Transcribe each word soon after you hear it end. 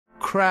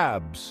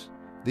Crabs.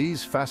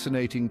 These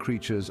fascinating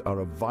creatures are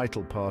a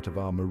vital part of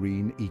our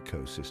marine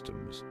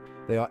ecosystems.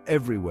 They are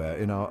everywhere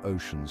in our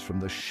oceans,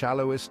 from the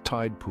shallowest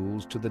tide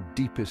pools to the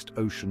deepest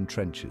ocean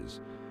trenches.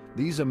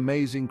 These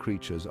amazing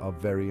creatures are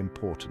very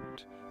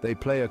important. They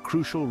play a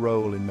crucial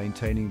role in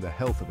maintaining the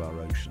health of our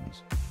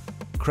oceans.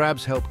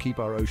 Crabs help keep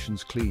our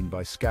oceans clean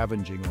by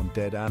scavenging on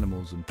dead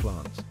animals and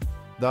plants,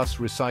 thus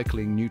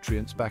recycling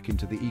nutrients back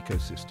into the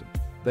ecosystem.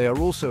 They are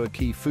also a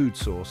key food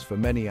source for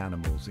many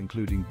animals,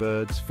 including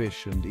birds,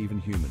 fish, and even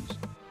humans.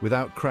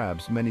 Without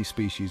crabs, many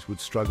species would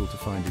struggle to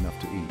find enough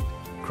to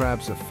eat.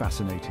 Crabs are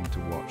fascinating to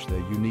watch.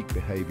 Their unique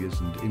behaviors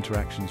and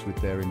interactions with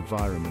their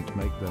environment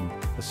make them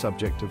a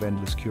subject of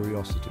endless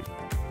curiosity.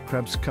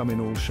 Crabs come in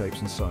all shapes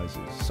and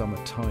sizes. Some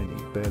are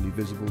tiny, barely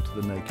visible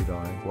to the naked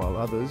eye, while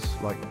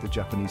others, like the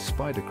Japanese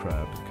spider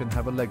crab, can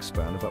have a leg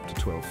span of up to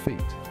 12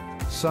 feet.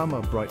 Some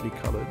are brightly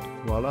colored,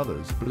 while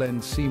others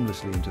blend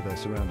seamlessly into their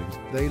surroundings.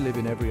 They live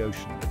in every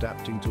ocean,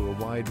 adapting to a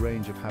wide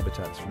range of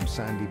habitats from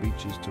sandy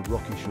beaches to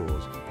rocky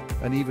shores,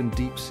 and even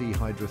deep-sea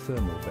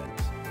hydrothermal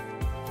vents.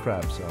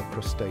 Crabs are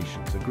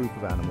crustaceans, a group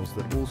of animals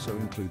that also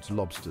includes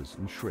lobsters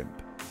and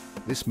shrimp.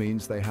 This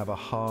means they have a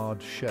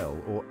hard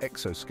shell or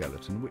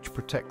exoskeleton which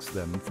protects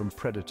them from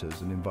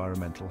predators and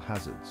environmental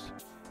hazards.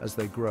 As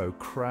they grow,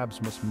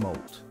 crabs must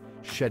molt,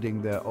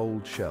 shedding their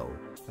old shell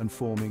and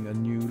forming a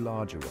new,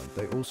 larger one.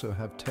 They also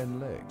have 10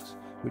 legs,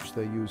 which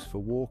they use for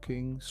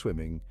walking,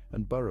 swimming,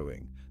 and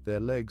burrowing. Their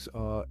legs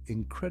are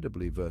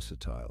incredibly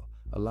versatile,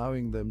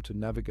 allowing them to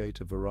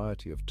navigate a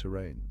variety of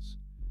terrains.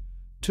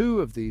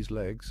 2 of these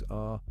legs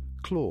are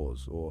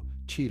claws, or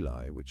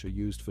chelae, which are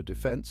used for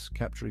defense,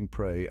 capturing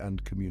prey,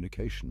 and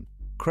communication.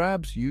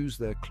 Crabs use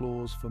their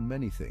claws for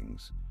many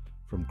things,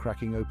 from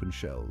cracking open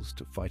shells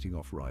to fighting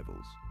off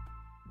rivals.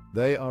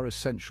 They are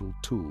essential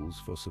tools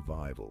for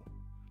survival.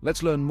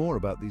 Let's learn more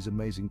about these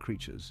amazing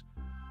creatures.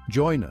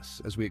 Join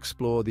us as we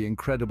explore the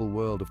incredible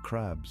world of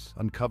crabs,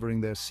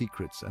 uncovering their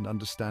secrets and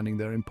understanding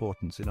their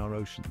importance in our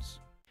oceans.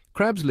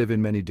 Crabs live in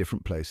many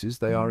different places.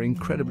 They are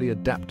incredibly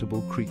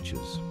adaptable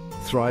creatures,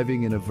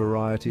 thriving in a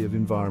variety of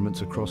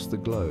environments across the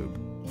globe.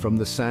 From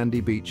the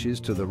sandy beaches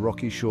to the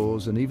rocky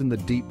shores and even the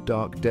deep,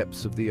 dark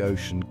depths of the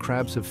ocean,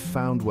 crabs have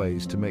found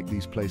ways to make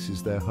these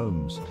places their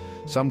homes.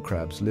 Some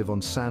crabs live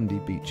on sandy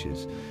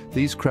beaches.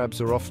 These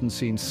crabs are often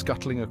seen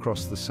scuttling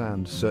across the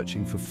sand,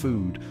 searching for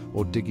food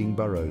or digging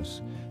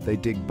burrows. They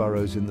dig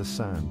burrows in the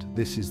sand.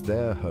 This is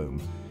their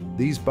home.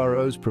 These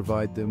burrows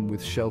provide them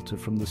with shelter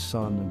from the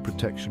sun and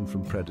protection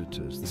from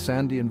predators. The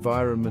sandy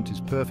environment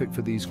is perfect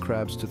for these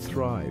crabs to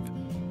thrive,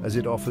 as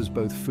it offers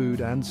both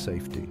food and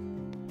safety.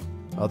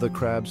 Other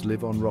crabs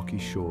live on rocky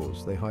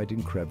shores. They hide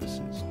in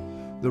crevices.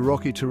 The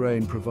rocky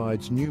terrain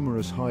provides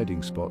numerous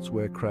hiding spots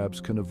where crabs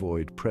can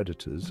avoid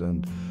predators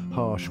and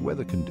harsh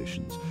weather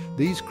conditions.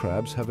 These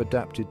crabs have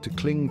adapted to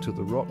cling to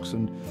the rocks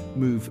and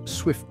move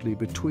swiftly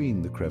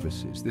between the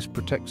crevices. This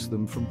protects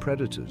them from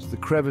predators. The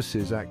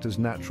crevices act as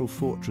natural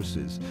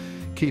fortresses,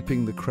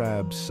 keeping the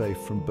crabs safe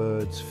from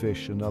birds,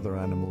 fish, and other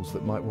animals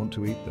that might want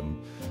to eat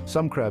them.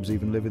 Some crabs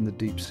even live in the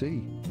deep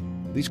sea.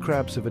 These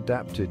crabs have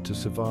adapted to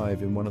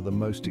survive in one of the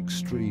most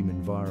extreme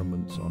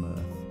environments on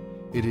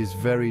Earth. It is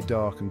very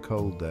dark and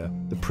cold there.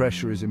 The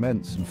pressure is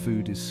immense and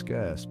food is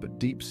scarce, but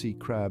deep-sea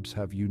crabs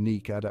have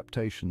unique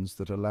adaptations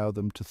that allow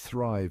them to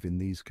thrive in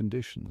these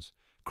conditions.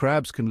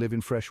 Crabs can live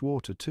in fresh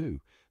water too.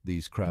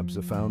 These crabs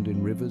are found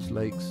in rivers,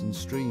 lakes, and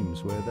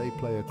streams where they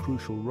play a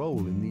crucial role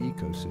in the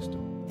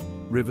ecosystem.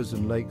 Rivers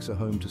and lakes are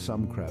home to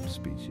some crab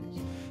species.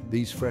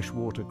 These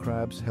freshwater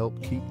crabs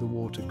help keep the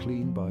water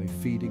clean by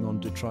feeding on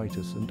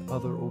detritus and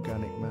other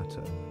organic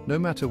matter. No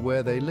matter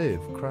where they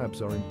live,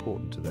 crabs are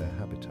important to their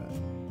habitat.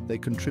 They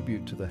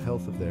contribute to the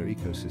health of their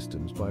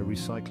ecosystems by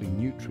recycling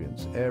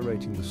nutrients,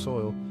 aerating the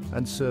soil,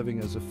 and serving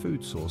as a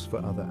food source for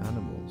other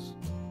animals.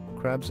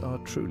 Crabs are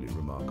truly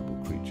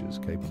remarkable creatures,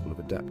 capable of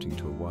adapting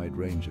to a wide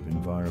range of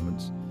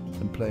environments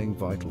and playing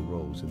vital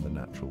roles in the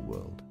natural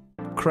world.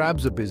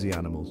 Crabs are busy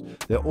animals.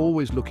 They're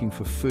always looking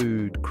for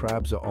food.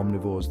 Crabs are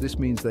omnivores. This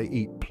means they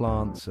eat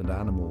plants and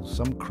animals.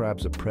 Some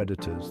crabs are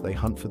predators. They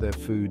hunt for their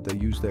food. They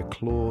use their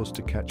claws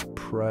to catch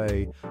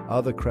prey.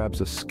 Other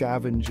crabs are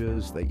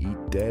scavengers. They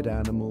eat dead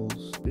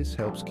animals. This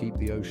helps keep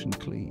the ocean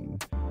clean.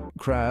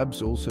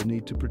 Crabs also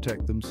need to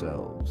protect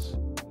themselves.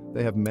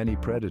 They have many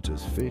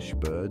predators. Fish,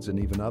 birds, and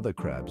even other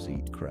crabs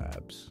eat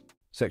crabs.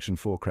 Section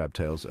 4,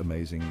 Crabtails,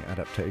 amazing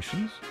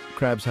adaptations.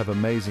 Crabs have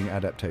amazing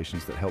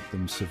adaptations that help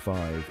them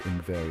survive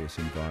in various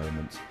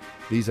environments.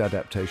 These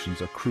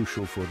adaptations are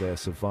crucial for their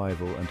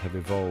survival and have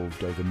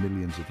evolved over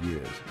millions of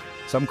years.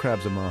 Some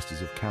crabs are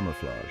masters of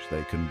camouflage.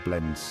 They can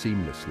blend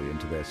seamlessly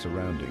into their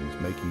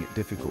surroundings, making it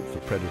difficult for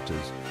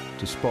predators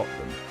to spot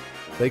them.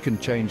 They can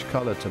change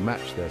color to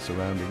match their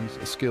surroundings,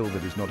 a skill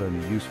that is not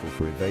only useful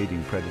for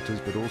evading predators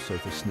but also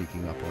for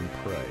sneaking up on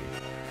prey.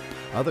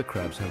 Other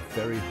crabs have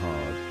very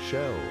hard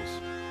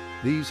shells.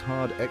 These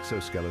hard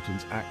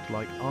exoskeletons act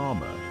like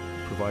armor,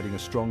 providing a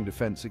strong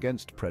defense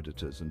against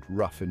predators and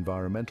rough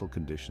environmental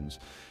conditions.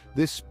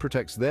 This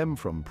protects them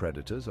from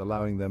predators,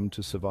 allowing them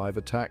to survive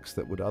attacks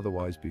that would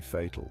otherwise be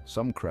fatal.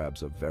 Some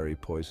crabs are very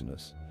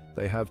poisonous.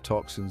 They have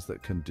toxins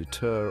that can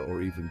deter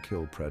or even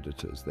kill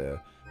predators.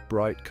 Their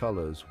bright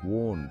colors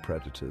warn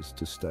predators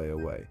to stay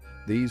away.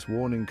 These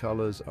warning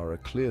colors are a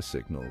clear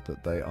signal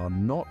that they are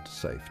not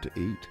safe to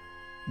eat.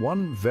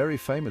 One very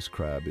famous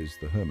crab is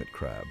the hermit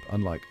crab.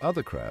 Unlike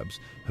other crabs,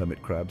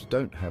 hermit crabs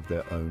don't have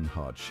their own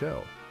hard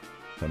shell.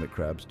 Hermit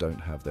crabs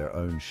don't have their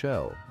own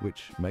shell,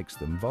 which makes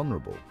them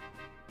vulnerable.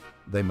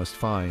 They must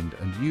find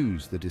and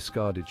use the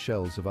discarded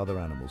shells of other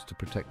animals to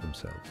protect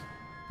themselves.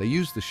 They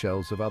use the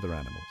shells of other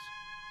animals.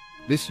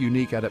 This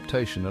unique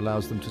adaptation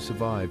allows them to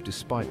survive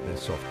despite their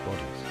soft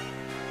bodies.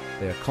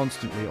 They are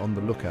constantly on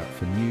the lookout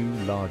for new,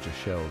 larger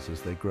shells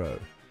as they grow.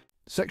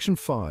 Section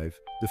 5.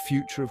 The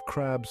future of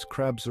crabs.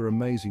 Crabs are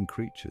amazing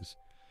creatures,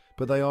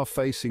 but they are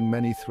facing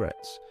many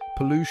threats.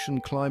 Pollution,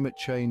 climate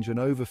change, and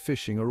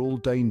overfishing are all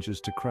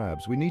dangers to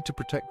crabs. We need to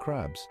protect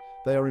crabs.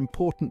 They are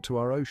important to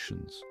our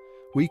oceans.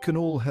 We can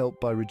all help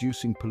by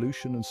reducing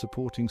pollution and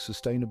supporting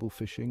sustainable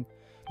fishing.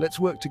 Let's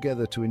work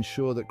together to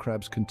ensure that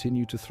crabs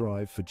continue to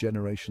thrive for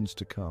generations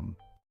to come.